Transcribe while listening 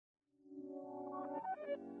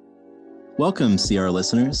Welcome, CR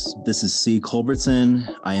listeners. This is C. Culbertson.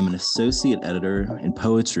 I am an associate editor in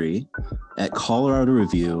poetry at Colorado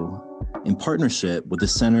Review in partnership with the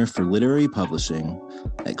Center for Literary Publishing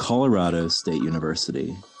at Colorado State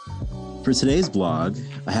University. For today's blog,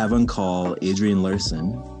 I have on call Adrienne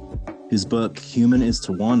Larson, whose book, Human is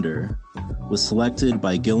to Wander, was selected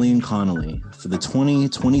by Gillian Connolly for the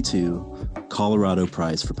 2022 Colorado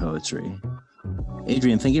Prize for Poetry.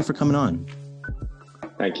 Adrienne, thank you for coming on.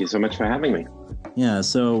 Thank you so much for having me. Yeah,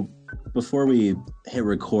 so before we hit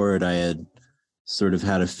record, I had sort of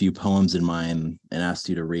had a few poems in mind and asked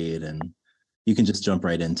you to read, and you can just jump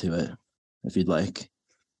right into it if you'd like.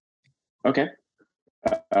 Okay.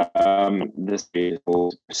 This is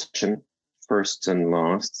called Perception, Firsts and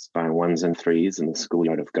Lasts by Ones and Threes in the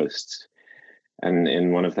Schoolyard of Ghosts. And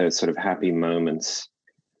in one of those sort of happy moments,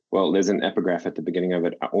 well, there's an epigraph at the beginning of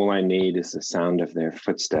it. All I need is the sound of their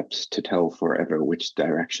footsteps to tell forever which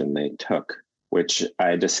direction they took, which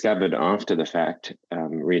I discovered after the fact,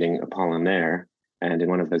 reading Apollinaire. And in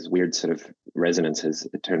one of those weird sort of resonances,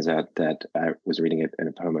 it turns out that I was reading it in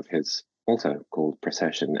a poem of his also called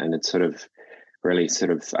Procession. And it's sort of really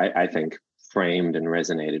sort of, I think, framed and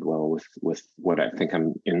resonated well with what I think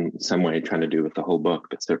I'm in some way trying to do with the whole book,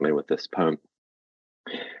 but certainly with this poem.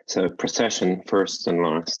 So Procession, Firsts and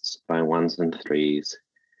Lasts by Ones and Threes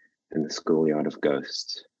in the Schoolyard of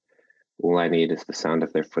Ghosts. All I need is the sound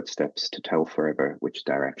of their footsteps to tell forever which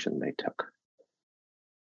direction they took.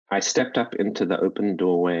 I stepped up into the open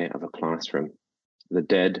doorway of a classroom. The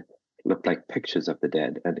dead looked like pictures of the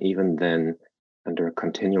dead, and even then, under a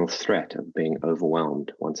continual threat of being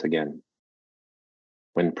overwhelmed once again.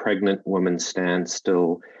 When pregnant women stand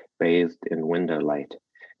still, bathed in window light,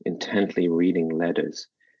 intently reading letters,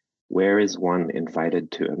 where is one invited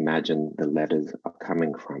to imagine the letters are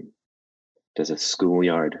coming from? Does a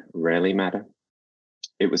schoolyard rarely matter?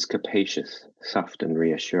 It was capacious, soft and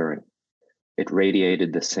reassuring. It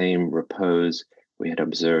radiated the same repose we had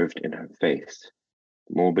observed in her face,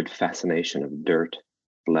 morbid fascination of dirt,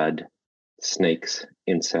 blood, snakes,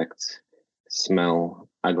 insects, smell,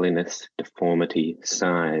 ugliness, deformity,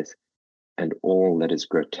 size, and all that is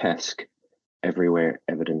grotesque everywhere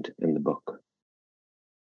evident in the book.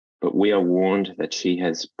 But we are warned that she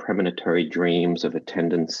has premonitory dreams of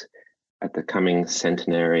attendance at the coming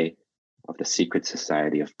centenary of the secret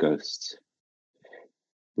society of ghosts.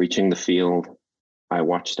 Reaching the field, I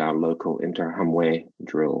watched our local Interhamwe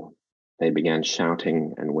drill. They began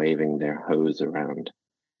shouting and waving their hose around.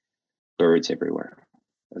 Birds everywhere,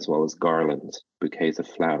 as well as garlands, bouquets of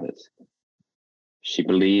flowers. She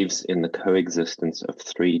believes in the coexistence of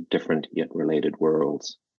three different yet related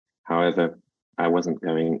worlds. However, I wasn't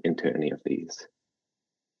going into any of these.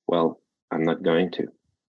 Well, I'm not going to.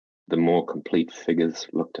 The more complete figures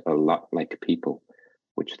looked a lot like people,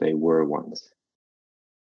 which they were once.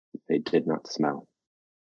 They did not smell.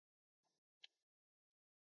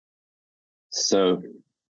 So,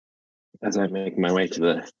 as I make my way to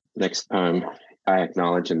the next poem, I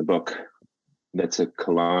acknowledge in the book that's a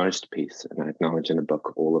collaged piece, and I acknowledge in the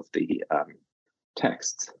book all of the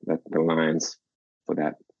texts that the lines for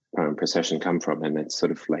that poem Procession come from, and it's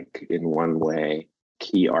sort of like, in one way,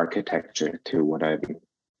 key architecture to what I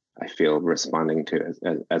feel responding to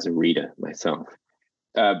as a reader myself.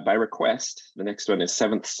 By request, the next one is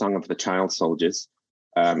Seventh Song of the Child Soldiers,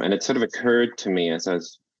 and it sort of occurred to me as I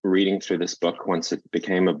was reading through this book, once it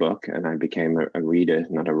became a book and I became a reader,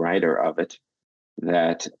 not a writer of it,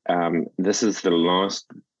 that this is the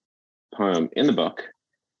last poem in the book.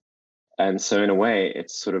 And so in a way,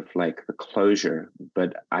 it's sort of like the closure,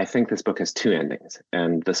 but I think this book has two endings,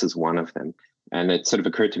 and this is one of them. And it sort of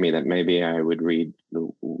occurred to me that maybe I would read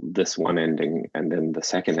this one ending and then the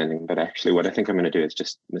second ending, but actually what I think I'm going to do is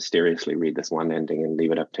just mysteriously read this one ending and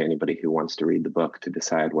leave it up to anybody who wants to read the book to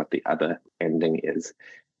decide what the other ending is.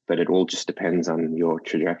 But it all just depends on your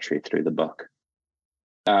trajectory through the book.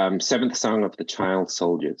 Seventh Song of the Child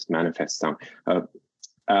Soldiers, Manifest Song.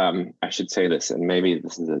 I should say this, and maybe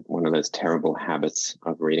this is one of those terrible habits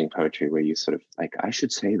of reading poetry where you sort of like, I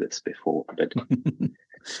should say this before, but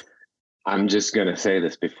I'm just going to say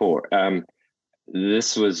this before.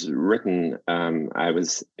 This was written, I'm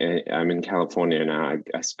in California now.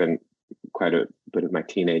 I spent quite a bit of my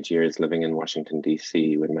teenage years living in Washington,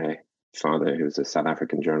 D.C. when my father, who was a South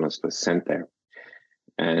African journalist, was sent there.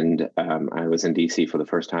 And I was in D.C. for the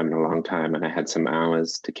first time in a long time, and I had some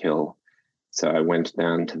hours to kill. So I went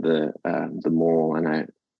down to the mall, and I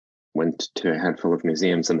went to a handful of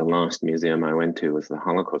museums. And the last museum I went to was the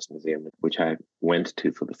Holocaust Museum, which I went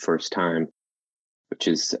to for the first time, which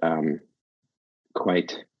is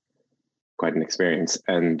quite an experience,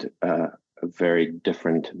 and a very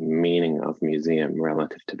different meaning of museum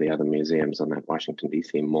relative to the other museums on that Washington,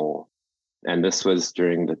 D.C. mall. And this was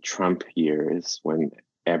during the Trump years when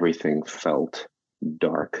everything felt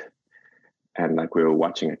dark and like we were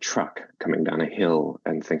watching a truck coming down a hill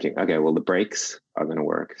and thinking, okay, well, the brakes are going to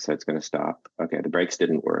work, so it's going to stop. Okay, the brakes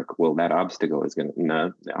didn't work. Well, that obstacle is going to,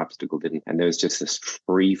 no, the obstacle didn't. And there was just this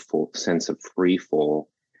sense of free fall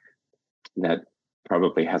that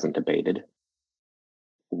probably hasn't abated.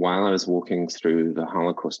 While I was walking through the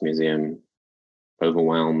Holocaust Museum,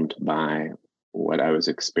 overwhelmed by what I was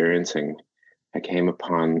experiencing, I came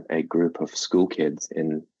upon a group of school kids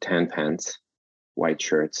in tan pants, white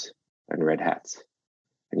shirts, and red hats.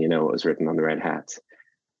 And you know what was written on the red hats.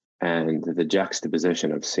 And the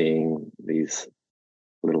juxtaposition of seeing these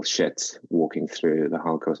little shits walking through the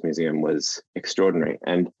Holocaust Museum was extraordinary.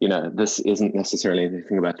 And, you know, this isn't necessarily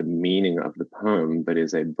anything about the meaning of the poem, but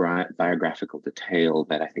is a biographical detail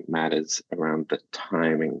that I think matters around the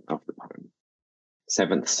timing of the poem.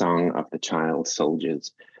 Seventh Song of the Child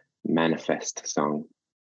Soldiers, Manifest Song.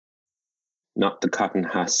 Not the cotton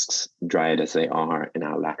husks, dried as they are in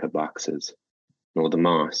our lacquer boxes, nor the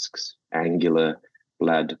masks, angular,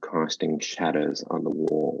 blood-casting shadows on the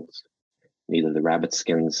walls, neither the rabbit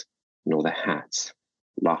skins nor the hats,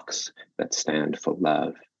 locks that stand for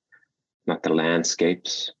love, not the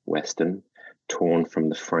landscapes, Western, torn from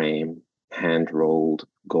the frame, hand-rolled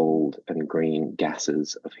gold and green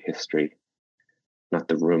gases of history, not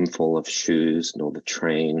the roomful of shoes nor the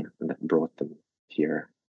train that brought them here,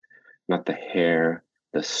 not the hair,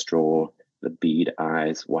 the straw, the bead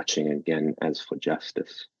eyes watching again as for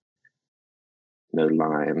justice. No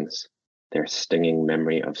limes, their stinging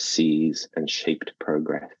memory of seas and shaped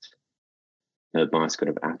progress. No basket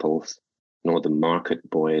of apples, nor the market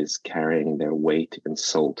boys carrying their weight in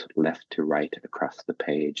salt left to right across the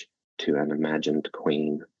page to an imagined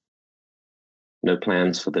queen. No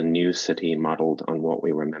plans for the new city modeled on what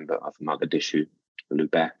we remember of Mogadishu,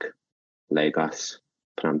 Lubeck, Lagos,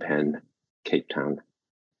 Phnom Penh, Cape Town.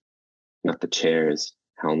 Not the chairs,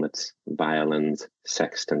 helmets, violins,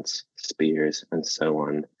 sextants, spears, and so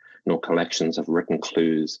on, nor collections of written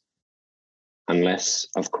clues, unless,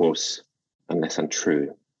 of course, unless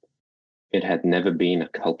untrue. It had never been a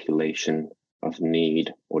calculation of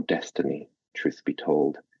need or destiny, truth be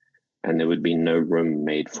told, and there would be no room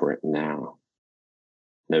made for it now.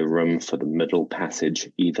 No room for the middle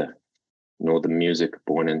passage either, nor the music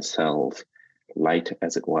born in cells, light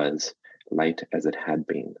as it was, light as it had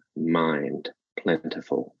been, mind,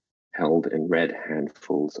 plentiful, held in red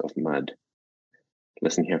handfuls of mud.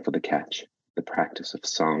 Listen here for the catch, the practice of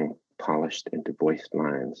song polished into voiced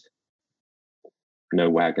lines. No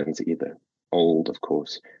wagons either, old, of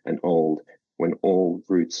course, and old when all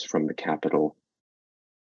routes from the capital.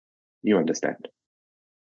 You understand.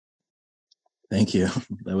 Thank you.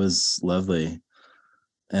 That was lovely.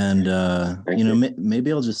 And,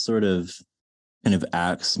 maybe I'll just sort of kind of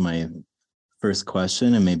ask my first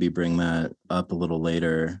question and maybe bring that up a little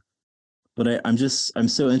later. But I'm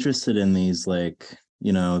so interested in these, like,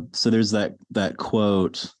 so there's that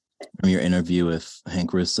quote from your interview with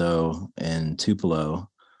Hank Russo and Tupelo,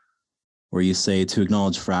 where you say to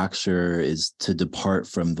acknowledge fracture is to depart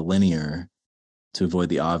from the linear, to avoid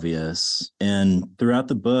the obvious. And throughout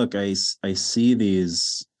the book, I see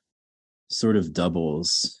these sort of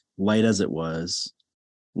doubles, light as it was,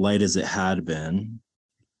 light as it had been.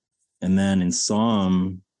 And then in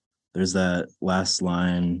Psalm, there's that last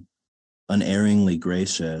line, unerringly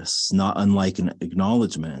gracious, not unlike an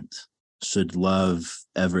acknowledgement, should love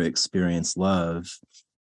ever experience love.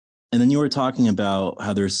 And then you were talking about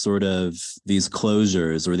how there's sort of these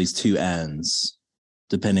closures or these two ends,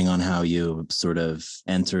 depending on how you sort of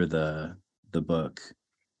enter the book.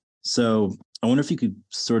 So I wonder if you could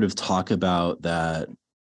sort of talk about that,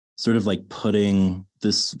 sort of like putting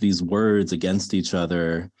these words against each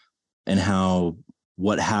other and how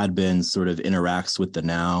what had been sort of interacts with the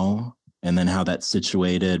now, and then how that's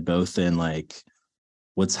situated both in like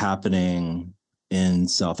what's happening in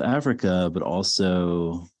South Africa, but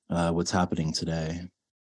also what's happening today.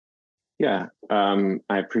 Yeah,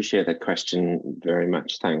 I appreciate that question very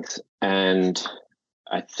much. Thanks. And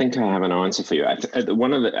I think I have an answer for you.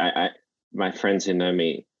 One of my friends who know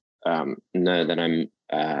me know that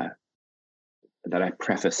that I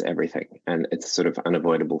preface everything, and it's sort of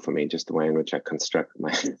unavoidable for me, just the way in which I construct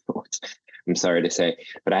my thoughts. I'm sorry to say,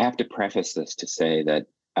 but I have to preface this to say that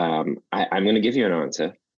I'm going to give you an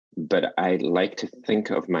answer, but I like to think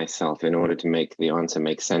of myself in order to make the answer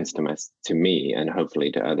make sense to me and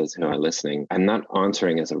hopefully to others who are listening. I'm not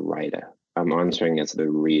answering as a writer. I'm answering as the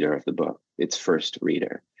reader of the book, its first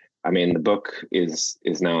reader. I mean, the book is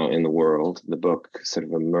now in the world. The book sort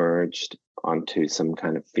of emerged onto some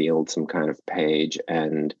kind of field, some kind of page,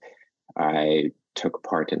 and I took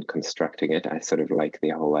part in constructing it. I sort of like the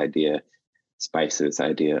whole idea, Spice's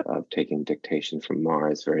idea of taking dictation from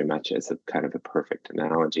Mars very much as a kind of a perfect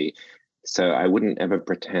analogy. So I wouldn't ever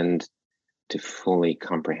pretend to fully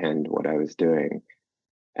comprehend what I was doing.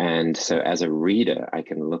 And so as a reader, I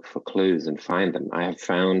can look for clues and find them. I have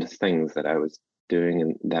found things that I was doing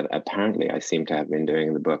and that apparently I seem to have been doing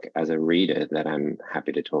in the book as a reader that I'm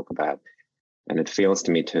happy to talk about. And it feels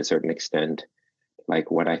to me to a certain extent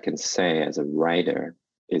like what I can say as a writer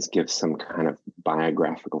is give some kind of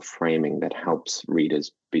biographical framing that helps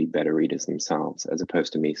readers be better readers themselves, as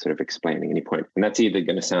opposed to me sort of explaining any point. And that's either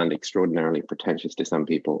going to sound extraordinarily pretentious to some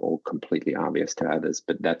people or completely obvious to others,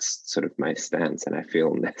 but that's sort of my stance, and I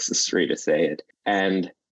feel necessary to say it. And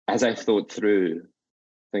as I thought through,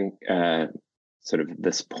 sort of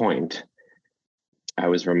this point, I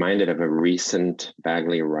was reminded of a recent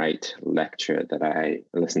Bagley Wright lecture that I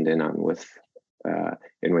listened in on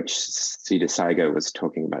in which Sita Saigo was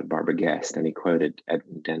talking about Barbara Guest, and he quoted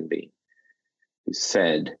Edwin Denby, who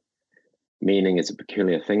said, "Meaning is a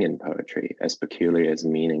peculiar thing in poetry, as peculiar as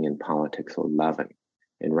meaning in politics or loving.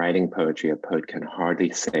 In writing poetry, a poet can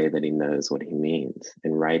hardly say that he knows what he means.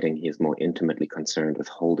 In writing, he is more intimately concerned with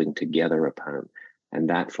holding together a poem, and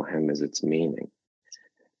that for him is its meaning."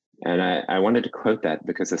 And I wanted to quote that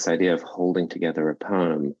because this idea of holding together a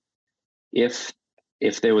poem, if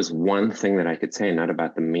there was one thing that I could say, not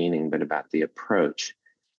about the meaning, but about the approach,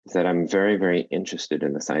 is that I'm very, very interested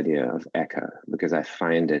in this idea of echo, because I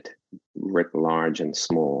find it writ large and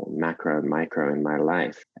small, macro and micro in my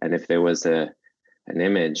life. And if there was an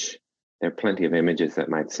image, there are plenty of images that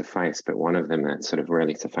might suffice, but one of them that sort of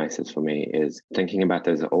really suffices for me is thinking about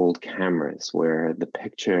those old cameras where the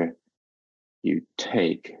picture you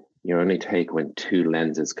only take when two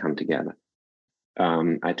lenses come together.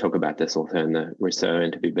 I talk about this also in the Rousseau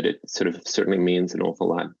interview, but it sort of certainly means an awful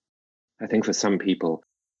lot. I think for some people,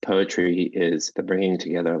 poetry is the bringing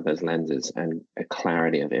together of those lenses and a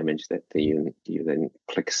clarity of image that you then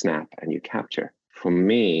click snap and you capture. For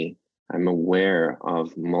me, I'm aware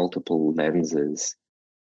of multiple lenses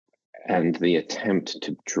and the attempt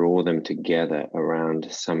to draw them together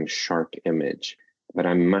around some sharp image, but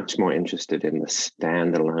I'm much more interested in the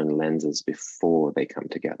standalone lenses before they come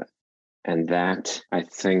together. And that, I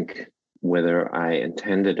think, whether I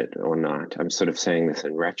intended it or not, I'm sort of saying this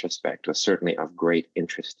in retrospect, was certainly of great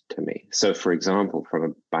interest to me. So, for example, from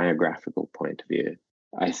a biographical point of view,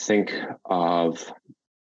 I think of,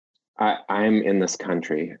 I'm in this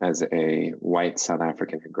country as a white South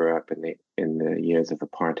African who grew up in the years of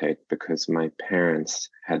apartheid because my parents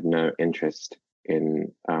had no interest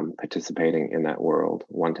in participating in that world,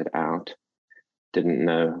 wanted out, didn't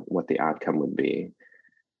know what the outcome would be,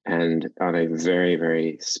 and on a very,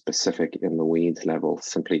 very specific in the weeds level,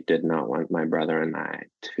 simply did not want my brother and I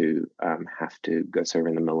to have to go serve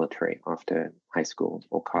in the military after high school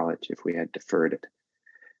or college if we had deferred it.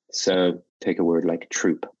 So take a word like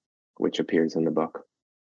troop, which appears in the book.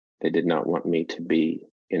 They did not want me to be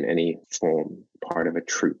in any form part of a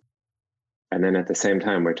troop. And then at the same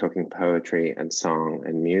time, we're talking poetry and song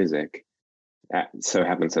and music. It so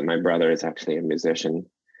happens that my brother is actually a musician.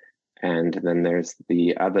 And then there's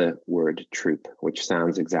the other word, troop, which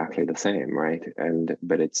sounds exactly the same, right?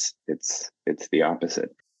 But it's the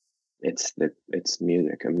opposite. It's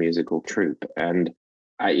music, a musical troupe. And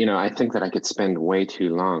I think that I could spend way too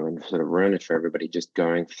long and sort of ruin it for everybody just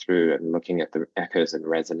going through and looking at the echoes and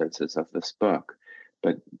resonances of this book.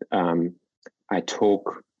 But I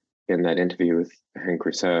talk in that interview with Henk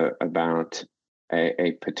Rousseau about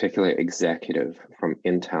a particular executive from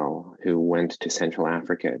Intel who went to Central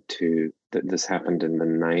Africa this happened in the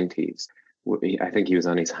 90s. I think he was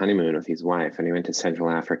on his honeymoon with his wife, and he went to Central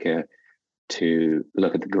Africa to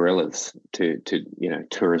look at the gorillas, to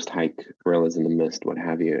tourist hike gorillas in the mist, what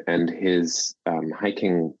have you. And his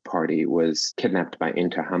hiking party was kidnapped by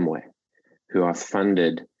Interahamwe, who are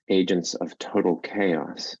funded agents of total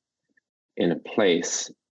chaos in a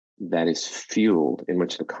place that is fueled, in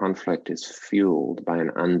which the conflict is fueled by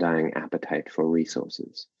an undying appetite for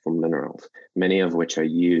resources, for minerals, many of which are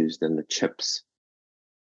used in the chips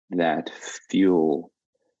that fuel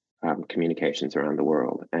communications around the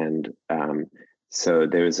world. And so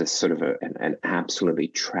there is a sort of an absolutely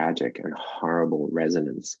tragic and horrible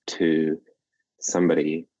resonance to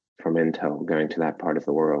somebody from Intel going to that part of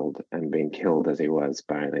the world and being killed as he was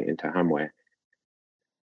by the Interahamwe.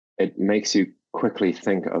 It makes you quickly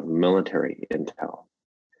think of military intel,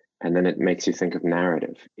 and then it makes you think of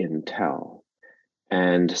narrative intel.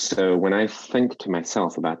 And so when I think to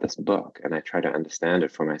myself about this book and I try to understand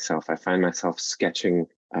it for myself, I find myself sketching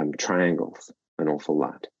triangles an awful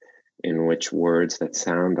lot, in which words that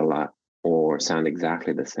sound a lot or sound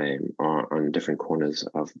exactly the same are on different corners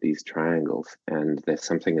of these triangles. And there's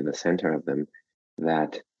something in the center of them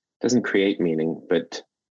that doesn't create meaning, but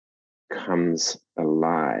comes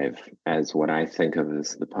alive as what I think of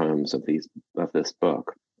as the poems of this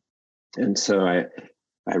book. And so I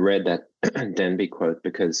read that Denby quote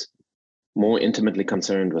because more intimately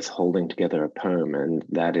concerned with holding together a poem, and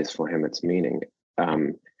that is for him its meaning.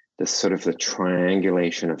 This sort of the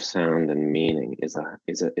triangulation of sound and meaning is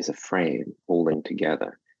a frame holding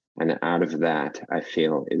together, and out of that, I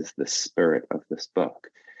feel, is the spirit of this book.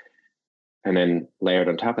 And then layered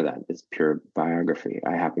on top of that is pure biography.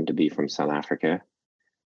 I happen to be from South Africa.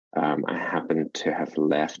 I happen to have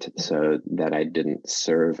left so that I didn't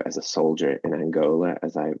serve as a soldier in Angola,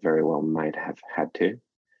 as I very well might have had to.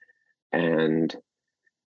 And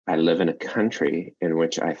I live in a country in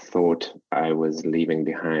which I thought I was leaving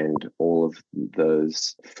behind all of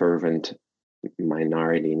those fervent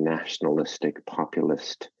minority nationalistic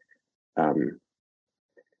populist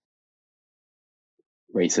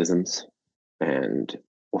racisms and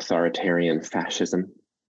authoritarian fascism.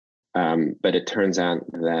 But it turns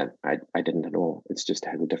out that I didn't at all. It's just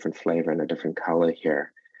had a different flavor and a different color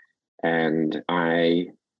here. And I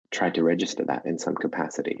tried to register that in some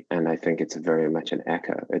capacity. And I think it's very much an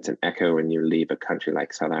echo. It's an echo when you leave a country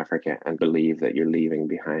like South Africa and believe that you're leaving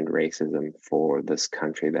behind racism for this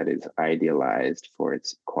country that is idealized for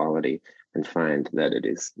its equality, and find that it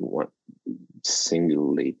is one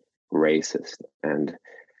singularly racist. And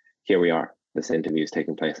here we are. This interview is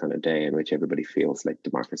taking place on a day in which everybody feels like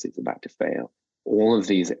democracy is about to fail. All of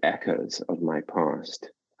these echoes of my past,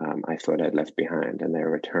 I thought I'd left behind, and they're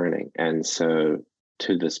returning. And so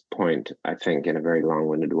to this point, I think in a very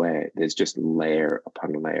long-winded way, there's just layer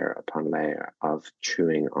upon layer upon layer of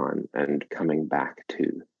chewing on and coming back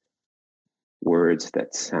to words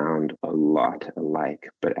that sound a lot alike,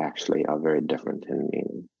 but actually are very different in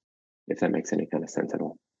meaning, if that makes any kind of sense at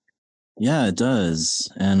all. Yeah, it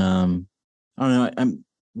does. And I don't know,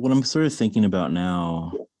 what I'm sort of thinking about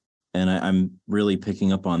now, and I'm really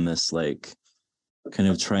picking up on this like kind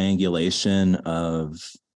of triangulation of,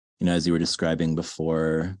 you know, as you were describing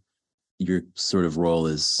before, your sort of role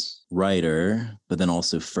as writer, but then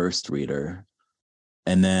also first reader.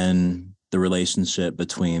 And then the relationship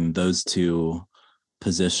between those two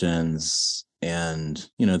positions and,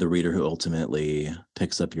 you know, the reader who ultimately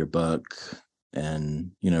picks up your book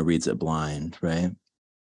and, you know, reads it blind, right?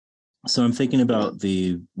 So I'm thinking about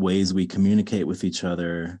the ways we communicate with each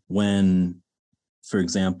other when, for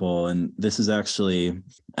example, and this is actually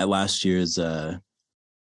at last year's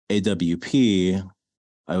AWP,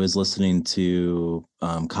 I was listening to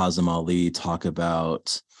Kazim Ali talk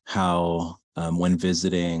about how when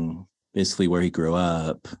visiting basically where he grew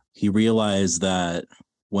up, he realized that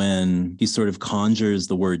when he sort of conjures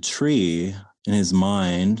the word tree in his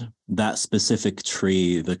mind, that specific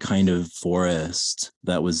tree, the kind of forest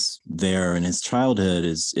that was there in his childhood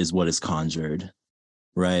is what is conjured,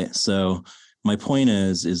 right? So my point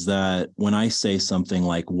is that when I say something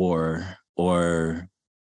like war or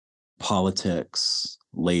politics,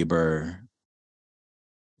 labor,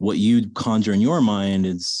 what you conjure in your mind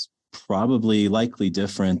is probably likely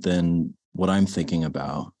different than what I'm thinking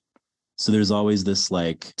about. So there's always this,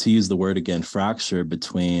 like, to use the word again, fracture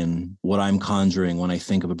between what I'm conjuring when I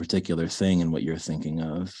think of a particular thing and what you're thinking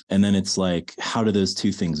of. And then it's like, how do those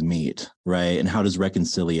two things meet, right? And how does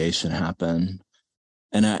reconciliation happen?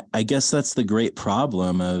 And I guess that's the great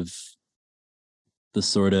problem of the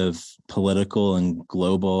sort of political and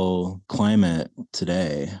global climate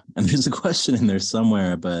today. And there's a question in there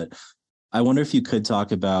somewhere, but I wonder if you could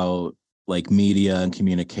talk about like media and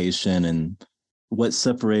communication and what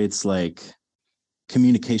separates like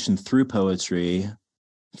communication through poetry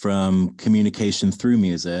from communication through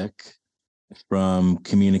music, from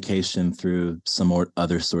communication through some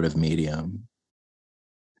other sort of medium.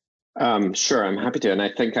 Sure, I'm happy to, and I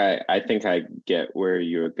think I get where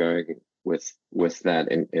you're going with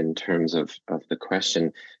that in terms of the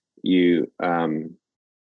question. You're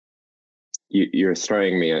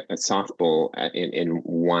throwing me a softball in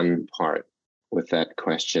one part with that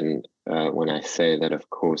question when I say that, of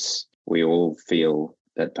course, we all feel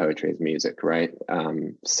that poetry is music, right?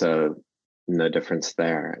 So no difference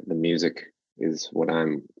there. The music is what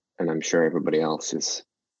and I'm sure everybody else is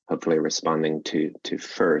hopefully responding to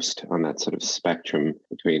first on that sort of spectrum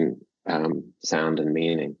between sound and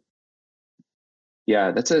meaning.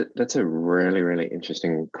 Yeah, that's a really, really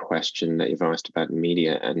interesting question that you've asked about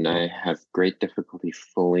media, and I have great difficulty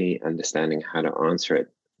fully understanding how to answer it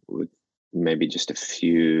with maybe just a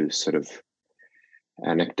few sort of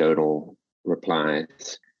anecdotal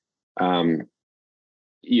replies. Um,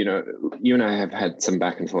 you and I have had some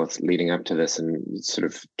back and forth leading up to this and sort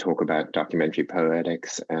of talk about documentary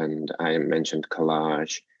poetics, and I mentioned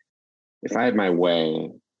collage. If I had my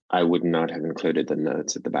way, I would not have included the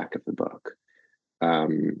notes at the back of the book,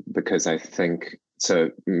 because I think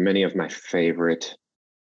so many of my favorite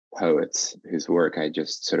poets whose work I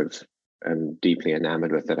just sort of am deeply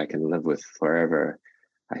enamored with, that I can live with forever.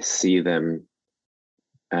 I see them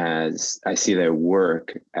as I see their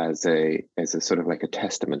work as a sort of like a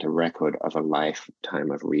testament, a record of a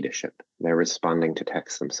lifetime of readership. They're responding to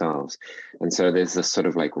texts themselves. And so there's this sort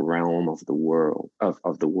of like realm of the world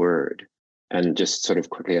of the word. And just sort of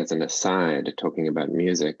quickly as an aside, talking about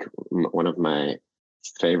music, one of my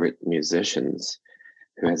favorite musicians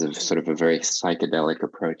who has a sort of a very psychedelic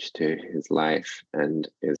approach to his life and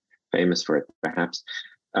is famous for it perhaps,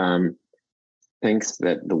 thinks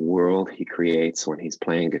that the world he creates when he's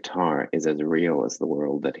playing guitar is as real as the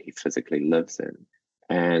world that he physically lives in.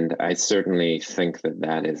 And I certainly think that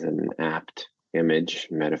that is an apt image,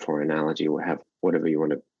 metaphor, analogy, whatever you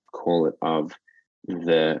want to call it, of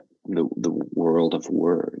the world of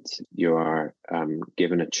words. You are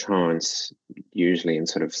given a chance, usually in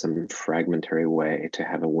sort of some fragmentary way, to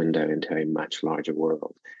have a window into a much larger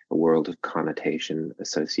world, a world of connotation,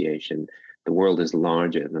 association. The world is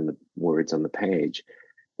larger than the words on the page.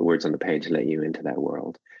 The words on the page let you into that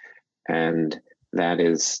world. And that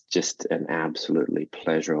is just an absolutely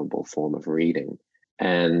pleasurable form of reading.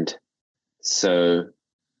 And so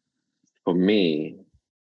for me,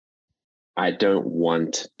 I don't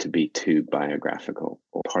want to be too biographical.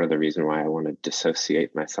 Or part of the reason why I want to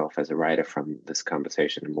dissociate myself as a writer from this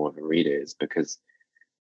conversation and more of a reader is because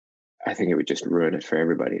I think it would just ruin it for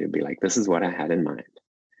everybody to be like, this is what I had in mind,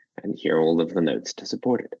 and here are all of the notes to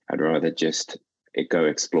support it. I'd rather just go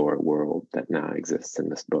explore a world that now exists in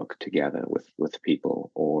this book together with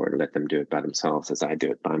people, or let them do it by themselves as I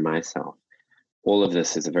do it by myself. All of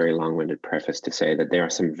this is a very long-winded preface to say that there are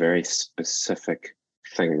some very specific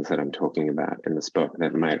things that I'm talking about in this book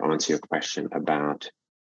that might answer your question about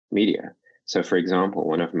media. So, for example,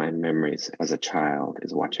 one of my memories as a child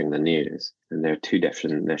is watching the news, and there are two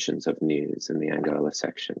definitions of news in the Angola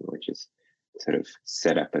section, which is sort of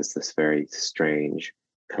set up as this very strange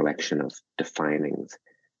collection of definings.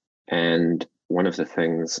 And one of the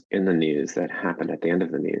things in the news that happened at the end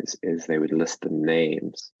of the news is they would list the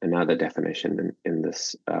names, another definition in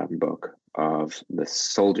this book, of the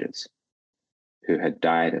soldiers who had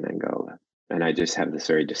died in Angola. And I just have this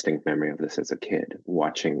very distinct memory of this as a kid,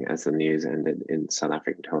 watching as the news ended in South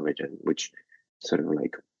African television, which sort of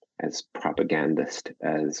like as propagandist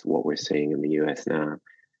as what we're seeing in the US now,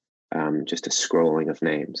 just a scrolling of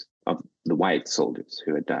names of the white soldiers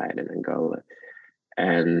who had died in Angola.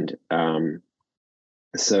 And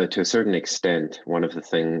so to a certain extent, one of the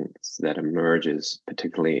things that emerges,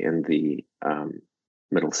 particularly in the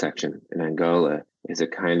middle section in Angola, is a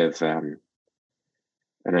kind of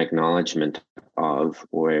an acknowledgement of,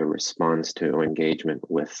 or a response to, or engagement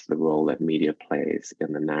with the role that media plays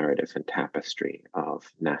in the narrative and tapestry of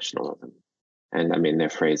nationalism. And I mean, there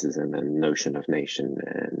are phrases in the notion of nation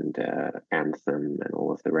and anthem and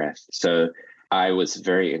all of the rest. So I was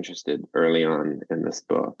very interested early on in this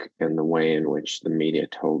book in the way in which the media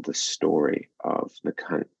told the story of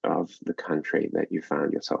the country that you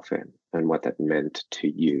found yourself in, and what that meant to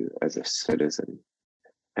you as a citizen.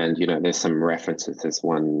 And, you know, there's some references. There's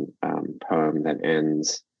one poem that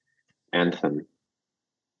ends, anthem,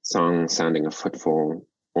 song sounding a footfall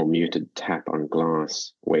or muted tap on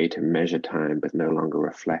glass, way to measure time but no longer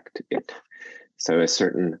reflect it. So a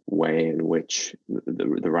certain way in which the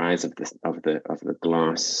rise of the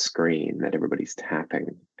glass screen that everybody's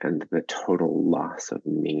tapping, and the total loss of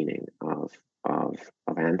meaning of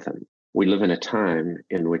anthem. We live in a time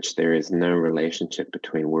in which there is no relationship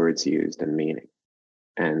between words used and meaning.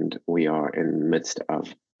 And we are in the midst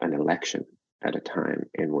of an election at a time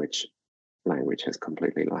in which language has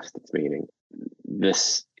completely lost its meaning.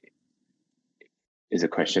 This is a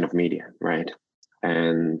question of media, right?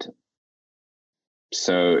 And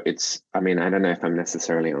so it's, I mean, I don't know if I'm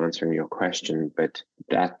necessarily answering your question, but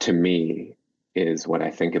that to me is what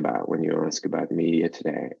I think about when you ask about media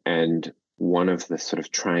today. And one of the sort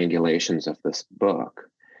of triangulations of this book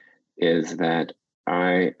is that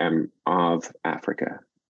I am of Africa.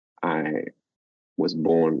 I was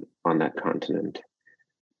born on that continent.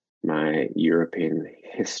 My European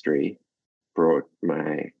history brought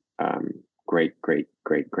my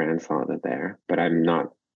great-great-great-grandfather there, but I'm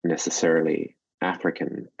not necessarily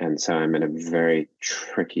African. And so I'm in a very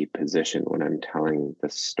tricky position when I'm telling the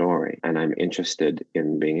story. And I'm interested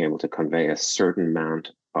in being able to convey a certain amount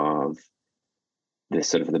of this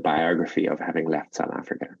sort of the biography of having left South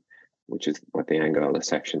Africa, which is what the Angola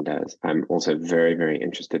section does. I'm also very, very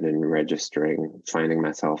interested in finding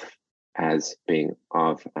myself as being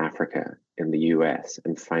of Africa in the US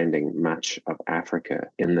and finding much of Africa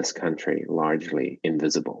in this country largely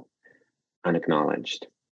invisible, unacknowledged,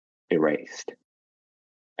 erased.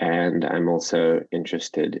 And I'm also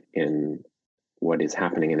interested in what is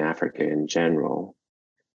happening in Africa in general,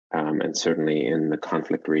 and certainly in the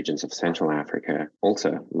conflict regions of Central Africa,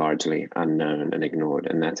 also largely unknown and ignored.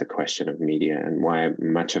 And that's a question of media and why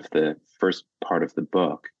much of the first part of the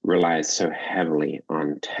book relies so heavily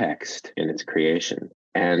on text in its creation.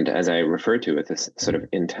 And as I refer to it, this sort of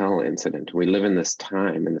Intel incident, we live in this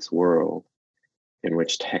time, in this world, in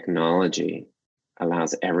which technology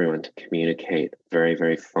allows everyone to communicate very,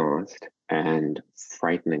 very fast and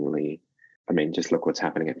frighteningly. I mean, just look what's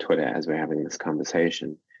happening at Twitter as we're having this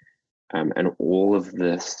conversation. And all of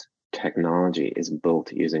this technology is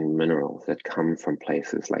built using minerals that come from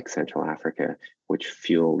places like Central Africa, which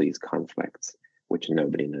fuel these conflicts, which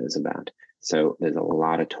nobody knows about. So there's a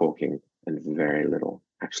lot of talking and very little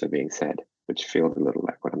actually being said, which feels a little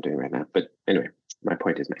like what I'm doing right now. But anyway, my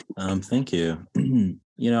point is made. Thank you.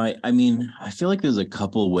 I mean, I feel like there's a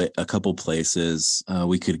couple places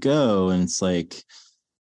we could go, and it's like,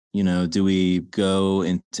 do we go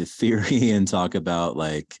into theory and talk about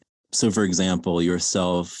so for example,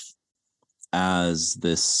 yourself as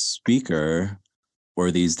this speaker,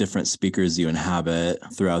 or these different speakers you inhabit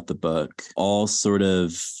throughout the book, all sort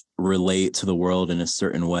of relate to the world in a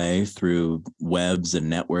certain way through webs and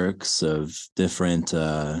networks of different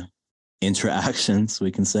interactions, we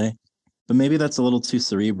can say. But maybe that's a little too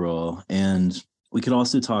cerebral. And we could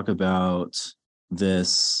also talk about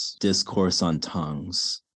this discourse on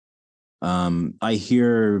tongues. I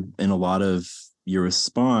hear in a lot of your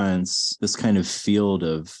response this kind of field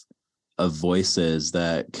of voices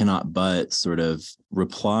that cannot but sort of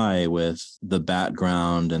reply with the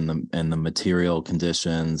background and the material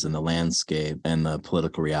conditions and the landscape and the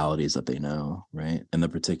political realities that they know, right? And the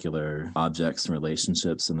particular objects and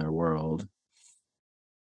relationships in their world.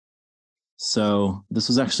 So this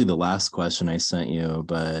was actually the last question I sent you,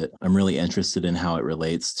 but I'm really interested in how it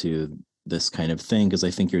relates to this kind of thing, because I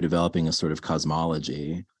think you're developing a sort of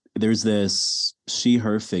cosmology. There's this she,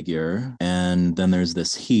 her figure, and then there's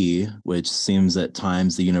this he, which seems at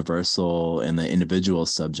times the universal and the individual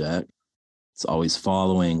subject. It's always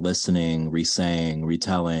following, listening, resaying,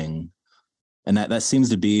 retelling. And that seems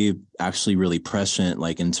to be actually really prescient,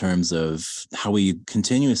 in terms of how we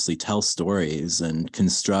continuously tell stories and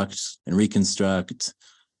construct and reconstruct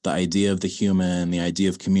the idea of the human, the idea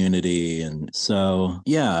of community. And so,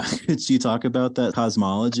 yeah, could you talk about that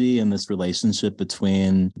cosmology and this relationship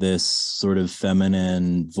between this sort of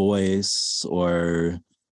feminine voice, or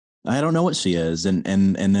I don't know what she is, and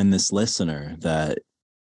then this listener that,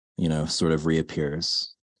 sort of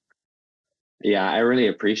reappears? Yeah, I really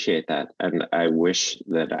appreciate that. And I wish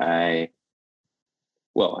that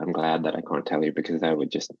I'm glad that I can't tell you, because that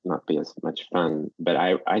would just not be as much fun. But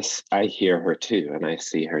I hear her too, and I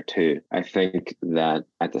see her too. I think that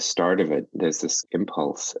at the start of it, there's this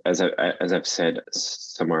impulse, as I've said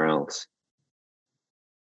somewhere else.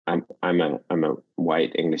 I'm a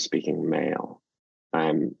white English speaking male.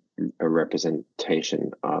 I'm a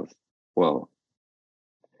representation of,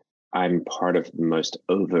 I'm part of the most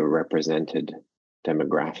overrepresented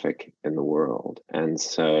demographic in the world, and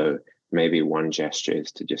so maybe one gesture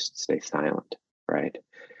is to just stay silent, right?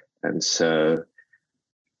 And so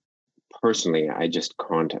personally, I just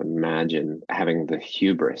can't imagine having the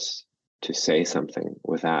hubris to say something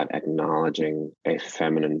without acknowledging a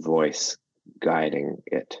feminine voice guiding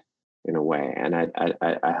it in a way. And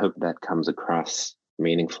I hope that comes across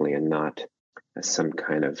meaningfully and not as some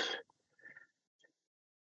kind of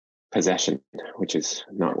possession, which is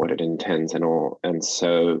not what it intends at all. And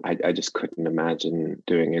so I just couldn't imagine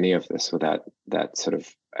doing any of this without that sort of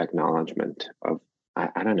acknowledgement of,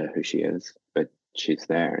 I don't know who she is, but she's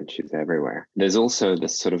there and she's everywhere. There's also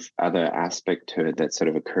this sort of other aspect to it that sort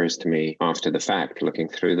of occurs to me after the fact, looking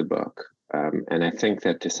through the book. And I think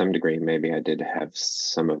that to some degree, maybe I did have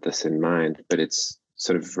some of this in mind, but it's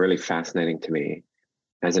sort of really fascinating to me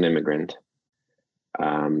as an immigrant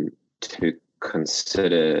to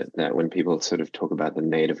consider that when people sort of talk about the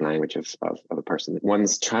native language of a person,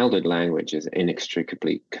 one's childhood language is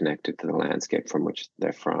inextricably connected to the landscape from which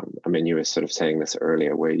they're from. I mean, you were sort of saying this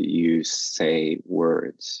earlier, where you say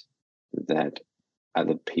words that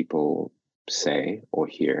other people say or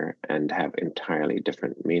hear and have entirely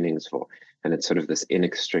different meanings for. And it's sort of this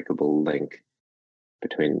inextricable link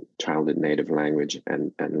between childhood native language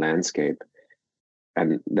and landscape.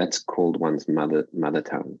 And that's called one's mother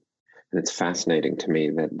tongue. And it's fascinating to me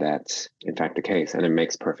that that's in fact the case. And it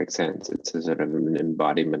makes perfect sense. It's a sort of an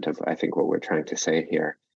embodiment of, I think, what we're trying to say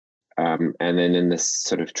here. And then in this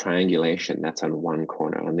sort of triangulation, that's on one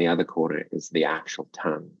corner. On the other corner is the actual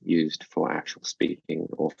tongue used for actual speaking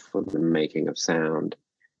or for the making of sound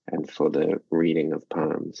and for the reading of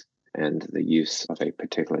poems and the use of a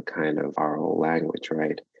particular kind of oral language,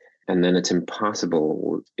 right? And then it's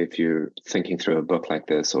impossible, if you're thinking through a book like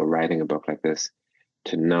this or writing a book like this,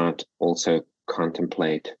 to not also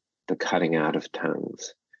contemplate the cutting out of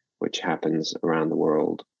tongues, which happens around the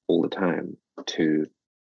world all the time to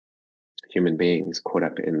human beings caught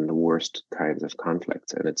up in the worst kinds of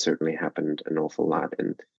conflicts. And it certainly happened an awful lot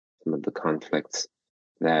in some of the conflicts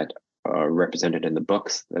that are represented in the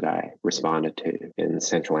books that I responded to in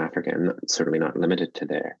Central Africa, and certainly not limited to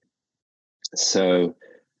there. So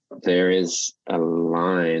there is a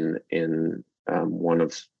line in one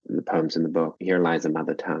of the poems in the book, "Here lies a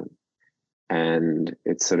mother tongue." And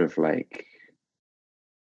it's sort of like,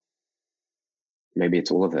 maybe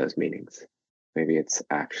it's all of those meanings. Maybe it's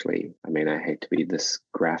actually, I mean, I hate to be this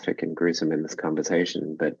graphic and gruesome in this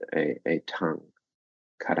conversation, but a tongue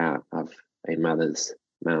cut out of a mother's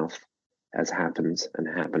mouth, as happens and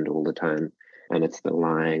happened all the time. And it's the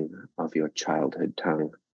lying of your childhood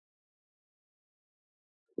tongue,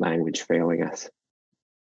 language failing us,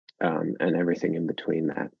 and everything in between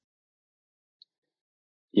that.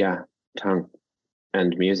 Yeah, tongue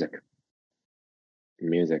and music.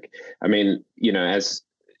 Music. I mean, you know, as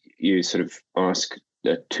you sort of ask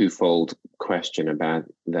a twofold question about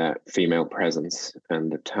that female presence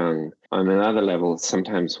and the tongue. On another level,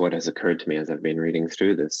 sometimes what has occurred to me as I've been reading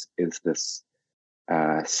through this is this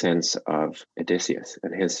sense of Odysseus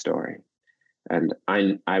and his story. And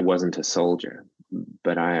I wasn't a soldier,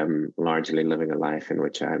 but I am largely living a life in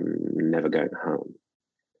which I'm never going home.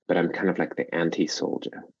 But I'm kind of like the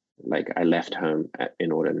anti-soldier. Like I left home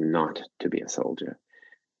in order not to be a soldier.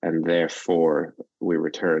 And therefore, we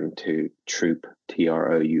return to troop,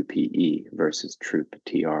 T-R-O-U-P-E, versus troop,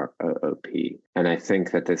 T-R-O-O-P. And I think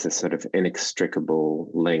that there's a sort of inextricable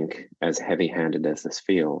link, as heavy-handed as this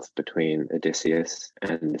feels, between Odysseus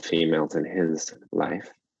and the females in his life,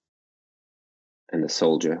 and the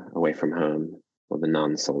soldier away from home, or the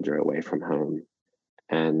non-soldier away from home.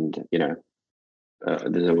 And, you know,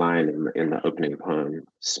 there's a line in the opening poem,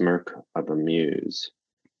 "Smirk of a muse."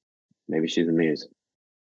 Maybe she's a muse.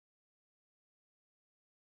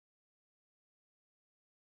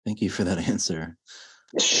 Thank you for that answer.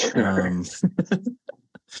 Sure.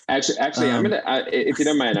 Actually, I'm gonna, if you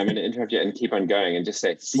don't mind, I'm gonna interrupt you and keep on going and just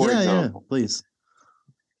say, for example, please.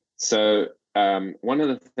 So one of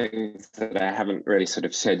the things that I haven't really sort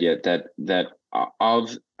of said yet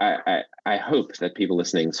I hope that people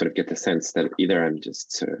listening sort of get the sense that either I'm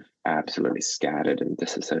just sort of absolutely scattered and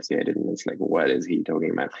disassociated, and it's like, what is he talking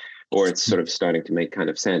about? Or it's sort of starting to make kind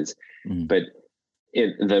of sense. Mm-hmm. But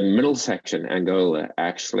in the middle section, Angola,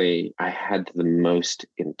 actually, I had the most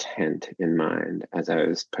intent in mind as I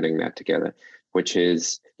was putting that together, which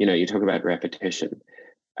is, you know, you talk about repetition.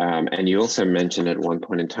 And you also mentioned at one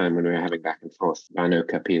point in time when we were having back and forth, Banu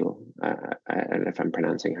Kapil, I don't know if I'm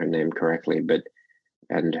pronouncing her name correctly, but,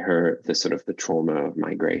 and the sort of the trauma of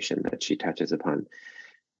migration that she touches upon.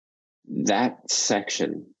 That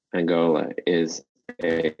section, Angola, is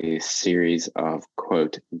a series of,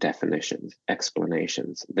 quote, definitions,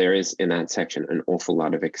 explanations. There is in that section an awful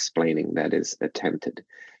lot of explaining that is attempted.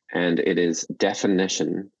 And it is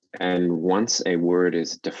definition. And once a word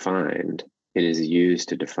is defined, it is used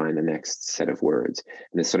to define the next set of words.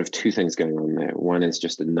 And there's sort of two things going on there. One is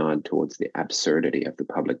just a nod towards the absurdity of the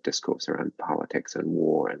public discourse around politics and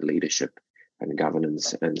war and leadership and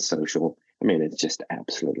governance and social. I mean, it's just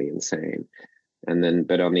absolutely insane. And then,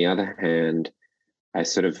 but on the other hand, I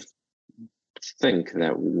sort of think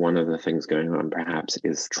that one of the things going on perhaps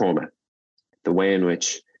is trauma. The way in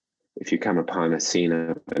which, if you come upon a scene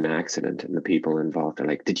of an accident and the people involved are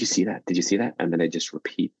like, did you see that? Did you see that? And then they just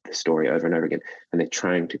repeat the story over and over again. And they're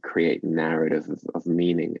trying to create narrative of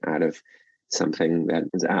meaning out of something that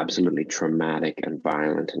is absolutely traumatic and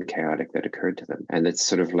violent and chaotic that occurred to them. And it's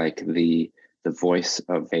sort of like the voice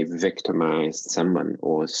of a victimized someone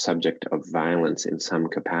or subject of violence in some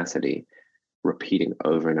capacity, repeating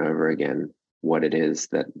over and over again what it is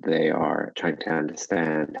that they are trying to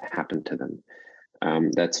understand happened to them.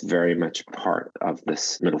 That's very much part of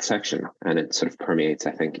this middle section, and it sort of permeates,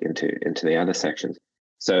 I think, into the other sections.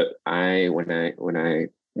 So when I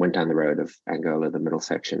went down the road of Angola, the middle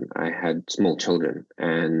section, I had small children,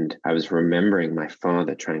 and I was remembering my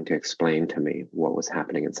father trying to explain to me what was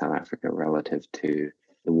happening in South Africa relative to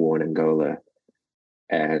the war in Angola.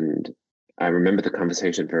 And I remember the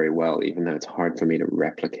conversation very well, even though it's hard for me to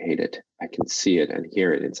replicate it. I can see it and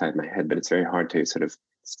hear it inside my head, but it's very hard to sort of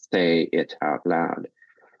say it out loud.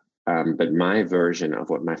 But my version of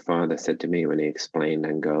what my father said to me when he explained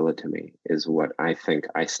Angola to me is what I think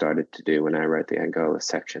I started to do when I wrote the Angola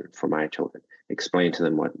section for my children, explain to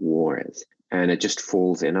them what war is. And it just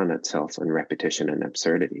falls in on itself in repetition and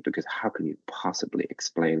absurdity, because how can you possibly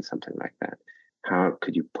explain something like that? How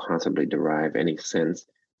could you possibly derive any sense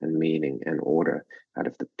and meaning and order out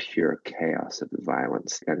of the pure chaos of the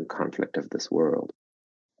violence and conflict of this world?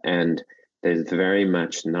 And there's very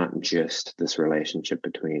much not just this relationship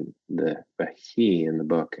between the he in the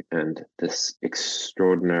book and this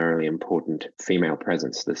extraordinarily important female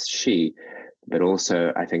presence, this she, but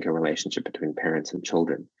also I think a relationship between parents and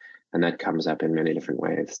children. And that comes up in many different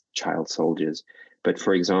ways, child soldiers. But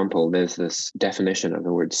for example, there's this definition of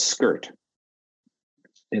the word skirt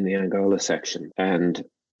in the Angola section. And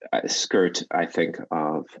skirt, I think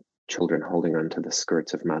of children holding onto the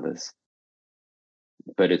skirts of mothers.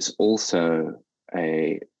 But it's also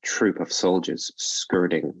a troop of soldiers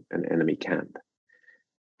skirting an enemy camp.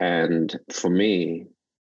 And for me,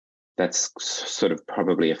 that's sort of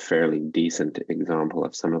probably a fairly decent example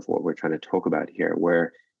of some of what we're trying to talk about here,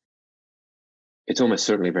 where it's almost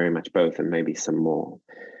certainly very much both and maybe some more.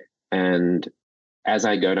 And as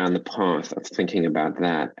I go down the path of thinking about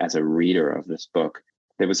that as a reader of this book,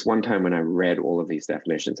 there was one time when I read all of these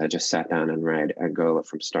definitions. I just sat down and read Angola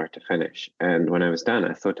from start to finish. And when I was done,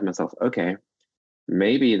 I thought to myself, okay,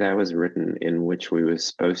 maybe that was written in which we were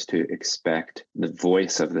supposed to expect the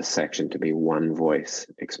voice of the section to be one voice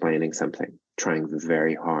explaining something, trying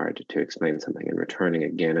very hard to explain something and returning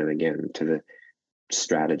again and again to the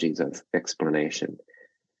strategies of explanation.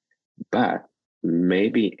 But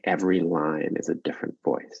maybe every line is a different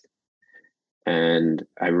voice. And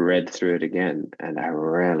I read through it again, and I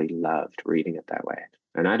really loved reading it that way.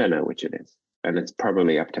 And I don't know which it is. And it's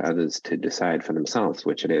probably up to others to decide for themselves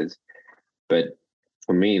which it is. But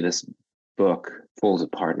for me, this book falls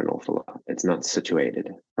apart an awful lot. It's not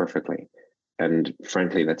situated perfectly. And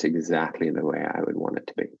frankly, that's exactly the way I would want it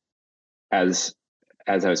to be. As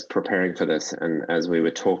I was preparing for this, and as we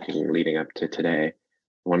were talking leading up to today,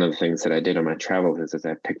 one of the things that I did on my travels is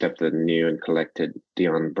I picked up the new and collected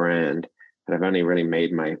Dion Brand. And I've only really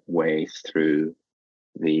made my way through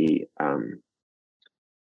the, I'm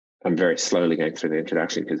very slowly going through the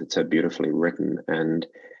introduction because it's so beautifully written. And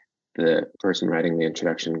the person writing the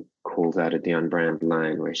introduction calls out a Dion Brand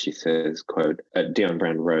line where she says, quote, Dion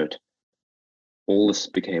Brand wrote, "All this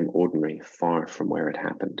became ordinary, far from where it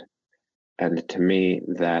happened." And to me,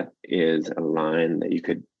 that is a line that you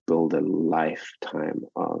could build a lifetime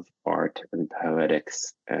of art and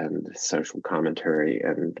poetics and social commentary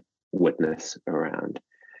and witness around.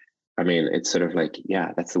 I mean, it's sort of like,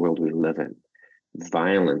 yeah, that's the world we live in.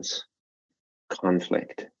 Violence,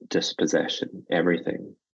 conflict, dispossession,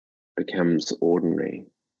 everything becomes ordinary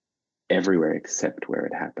everywhere except where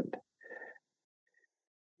it happened.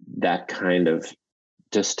 That kind of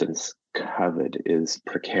distance covered is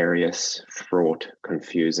precarious, fraught,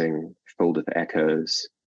 confusing, filled with echoes,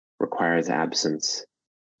 requires absence,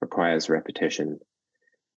 requires repetition.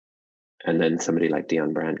 And then somebody like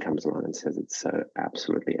Dion Brand comes along and says it so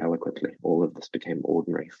absolutely eloquently. All of this became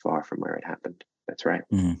ordinary, far from where it happened. That's right.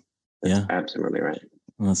 Mm-hmm. That's absolutely right.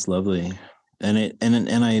 Well, that's lovely. And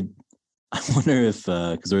I wonder if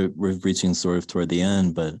because we're reaching sort of toward the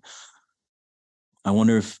end, but I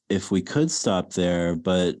wonder if we could stop there.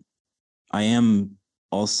 But I am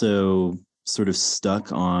also sort of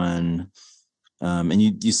stuck on,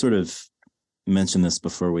 and you sort of mentioned this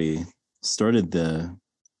before we started the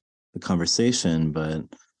conversation, but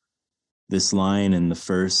this line in the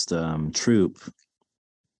first troop,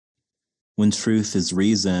 "When truth is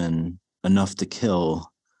reason enough to kill,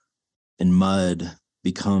 and mud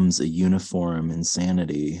becomes a uniform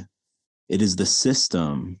insanity, it is the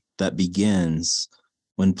system that begins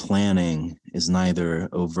when planning is neither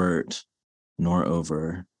overt nor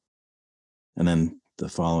over." And then the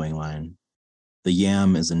following line, "The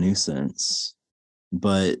yam is a nuisance,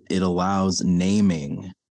 but it allows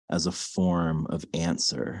naming as a form of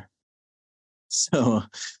answer." So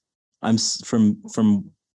I'm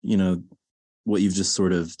from what you've just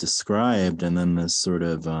sort of described, and then this sort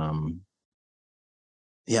of I'm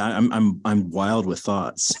wild with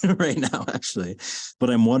thoughts right now, actually. But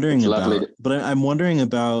I'm wondering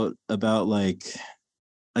about like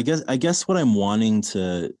I guess what I'm wanting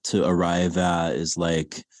to arrive at is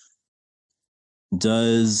like,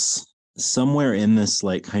 does somewhere in this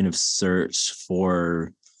like kind of search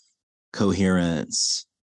for coherence,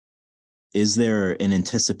 is there an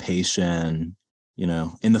anticipation,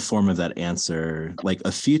 in the form of that answer, like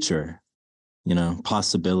a future,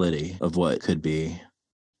 possibility of what could be?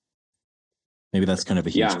 Maybe that's kind of a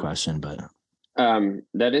huge Yeah, question, but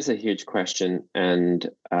that is a huge question, and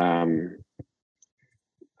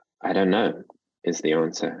I don't know is the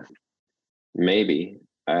answer. Maybe,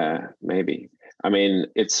 maybe. I mean,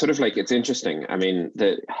 it's sort of like, it's interesting. I mean,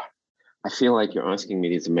 I feel like you're asking me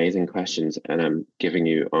these amazing questions, and I'm giving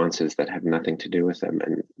you answers that have nothing to do with them.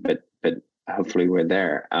 And but hopefully we're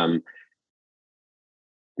there.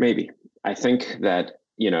 Maybe. I think that,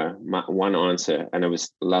 my one answer, and it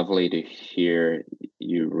was lovely to hear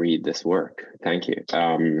you read this work. Thank you.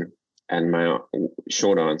 And my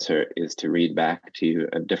short answer is to read back to you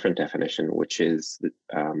a different definition, which is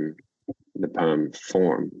the poem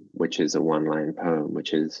Form, which is a one-line poem,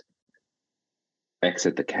 which is: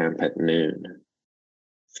 exit the camp at noon,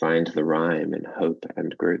 find the rhyme in hope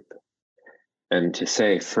and group. And to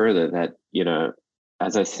say further that,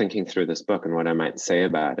 as I was thinking through this book and what I might say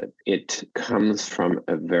about it, it comes from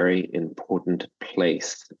a very important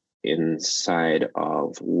place inside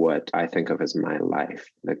of what I think of as my life,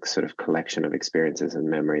 the sort of collection of experiences and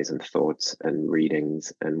memories and thoughts and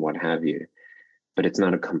readings and what have you. But it's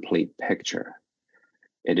not a complete picture.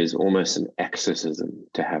 It is almost an exorcism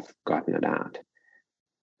to have gotten it out.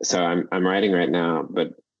 So I'm writing right now,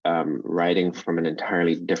 but writing from an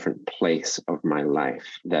entirely different place of my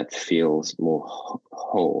life that feels more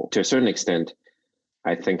whole. To a certain extent,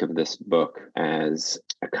 I think of this book as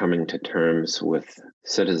a coming to terms with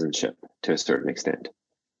citizenship to a certain extent,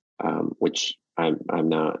 which I'm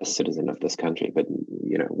now a citizen of this country, but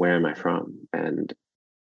where am I from, and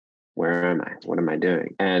where am I? What am I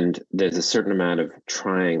doing? And there's a certain amount of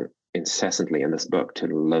trying incessantly in this book to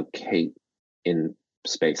locate in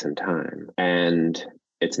space and time, and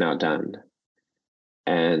it's now done.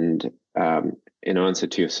 And in answer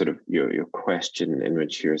to your question, in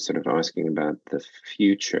which you're sort of asking about the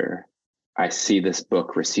future, I see this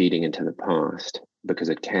book receding into the past because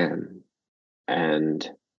it can, and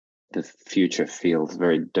the future feels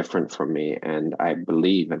very different from me. And I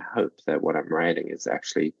believe and hope that what I'm writing is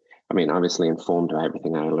actually, I mean, obviously informed by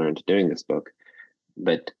everything I learned doing this book,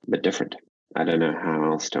 but different. I don't know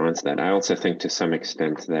how else to answer that. I also think to some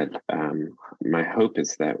extent that my hope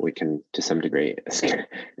is that we can, to some degree,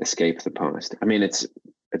 escape the past. I mean, it's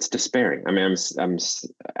despairing. I mean, I'm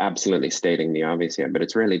absolutely stating the obvious here, but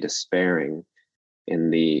it's really despairing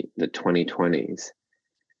in the 2020s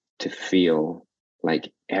to feel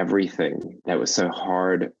like everything that was so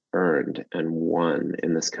hard earned and won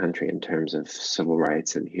in this country in terms of civil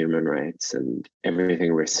rights and human rights and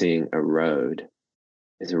everything we're seeing erode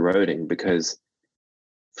is eroding because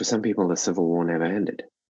for some people the Civil War never ended.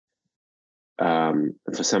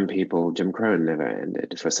 For some people, Jim Crow never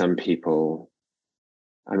ended. For some people,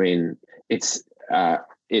 I mean, it's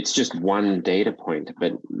just one data point.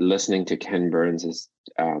 But listening to Ken Burns's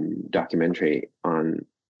documentary on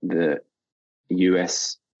the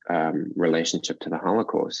U.S. Relationship to the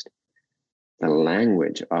Holocaust, the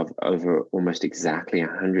language of over almost exactly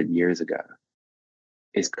 100 years ago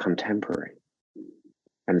is contemporary.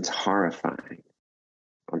 And it's horrifying.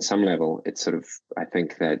 On some level, it's sort of, I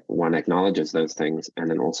think that one acknowledges those things and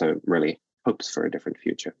then also really hopes for a different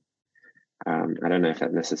future. I don't know if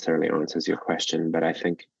that necessarily answers your question, but I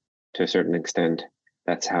think to a certain extent,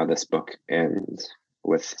 that's how this book ends,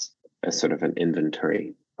 with a sort of an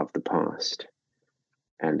inventory of the past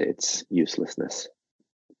and its uselessness.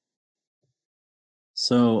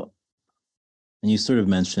 so, and you sort of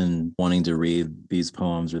mentioned wanting to read these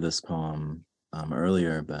poems or this poem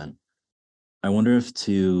earlier, but I wonder if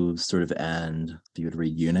to sort of end, if you would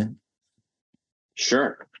read Unit.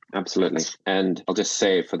 Sure, absolutely. And I'll just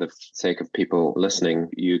say, for the sake of people listening,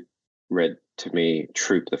 you read to me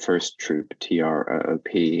Troop, the first Troop,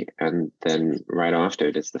 T-R-O-O-P, and then right after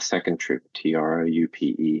it is the second Troop,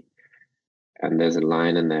 T-R-O-U-P-E. And there's a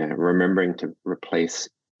line in there: remembering to replace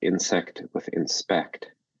insect with inspect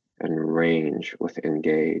and range with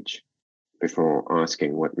engage before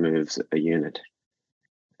asking what moves a unit,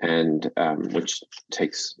 and which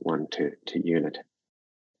takes one to unit.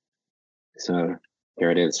 So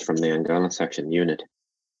here it is from the Angola section: Unit.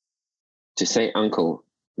 To say uncle,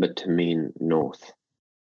 but to mean north.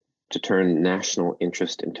 To turn national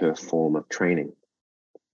interest into a form of training.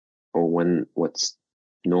 Or when what's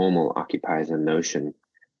normal occupies a notion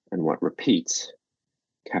and what repeats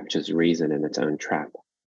captures reason in its own trap.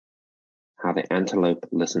 how the antelope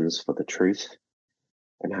listens for the truth,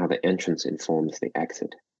 and how the entrance informs the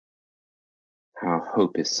exit, how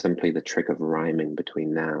hope is simply the trick of rhyming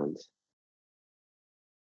between nouns.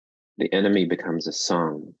 The enemy becomes a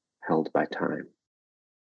song held by time.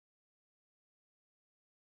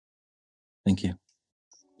 Thank you.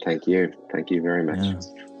 Thank you. Thank you very much.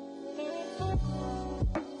 Yeah.